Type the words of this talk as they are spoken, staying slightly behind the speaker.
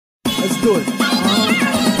Let's do it.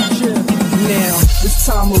 Now, this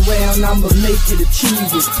time around, I'ma make it, achieve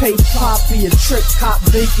it. Pay Poppy a trick, cop,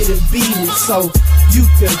 bake it and beat it. So you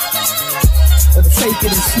can take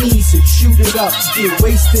it and sneeze it, shoot it up, get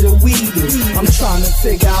wasted or weed it. I'm trying to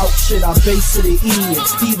figure out shit, I base it or eat it.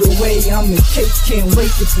 Either way, I'm in cake, can't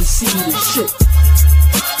wait to proceed it. Shit.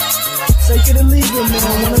 Take it or leave it,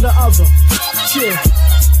 man, one or the other. Chill.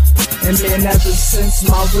 And man, ever since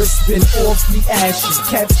my wrist been awfully ashy,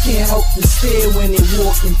 cats can't help but stare when they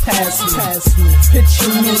walking past me. Picture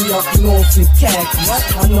me up north in khaki.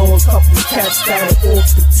 I know a couple cats that are off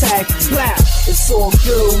the tacky. It's all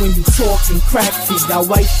good when you talking crack feet. I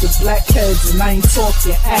wipe the blackheads and I ain't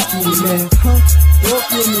talking at me, man. Walk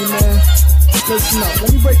with me, man. Listen up, let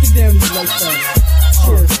me break it down to you like that.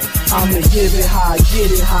 Cheers. I'ma give it how I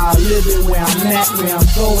get it, how I live it, where I'm at, where I'm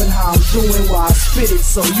going, how I'm doing, while I spit it,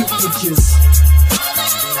 so you can just.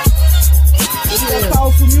 This is that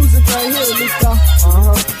powerful music right here, Luca.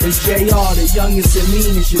 It's JR, the youngest and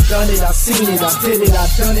meanest. You done it, I seen it, I did it, I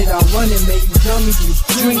done it, I run it, make you dummies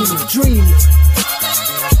just dream it.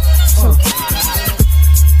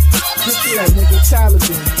 That nigga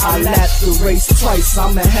Taliban. I lapped the race twice,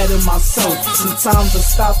 I'm ahead of myself. Sometimes I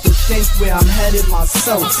stop to think where I'm headed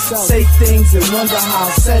myself. Say things and wonder how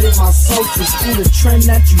I said it myself. Just through the trend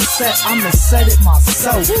that you set, I'ma set it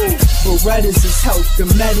myself. But Reddit's is help, the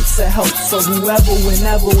medics are help. So whoever,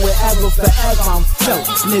 whenever, wherever, forever I'm felt.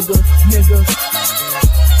 Nigga.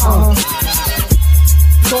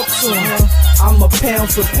 Talk to him. I'm a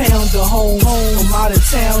pound for pound to home. From out of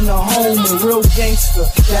town to home, a real gangster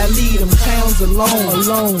that lead them clowns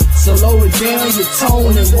alone. So lower down your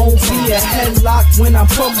tone, it won't be a headlock when I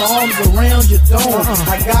put my arms around your dome.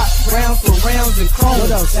 I got rounds for rounds and chrome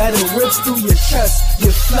that'll rip through your chest,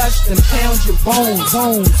 your flesh, and pound your bones.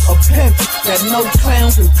 A pimp that no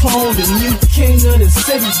clown can clone, the new king of the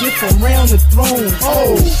city, get from round the throne.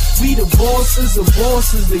 Oh, we the bosses of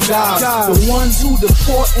the guys, the ones who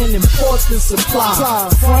deport and import the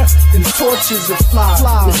supply. Front and torches are fly.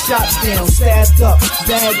 The shot down, stabbed up,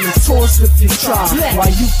 bad and tossed if you try.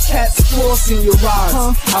 While you cats flossing your rides,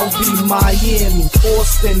 I'll be Miami,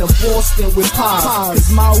 Austin, or Boston with pies.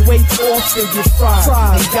 Cause my weight often get fried.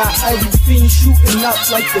 And got everything shooting up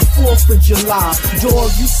like the 4th of July.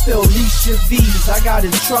 Dog, you still leash your V's. I got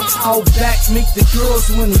a truck out back, make the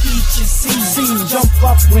girls wanna eat your seeds. Jump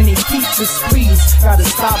up when they peep the squeeze. Gotta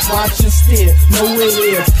stop, watch and stare. Nowhere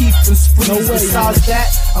there, peep and squeeze. Besides that,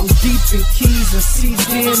 I'm deep in keys and see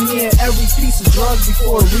damn near every piece of drugs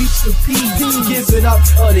before it reach the P's. Give it up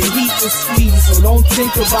or the heat to squeeze. So don't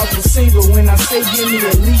think about the single when I say give me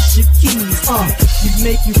at least your keys. You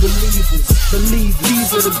make you believe this. Believe these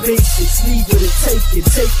are the basics. Leave it or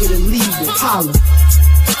take it and leave it. Holla.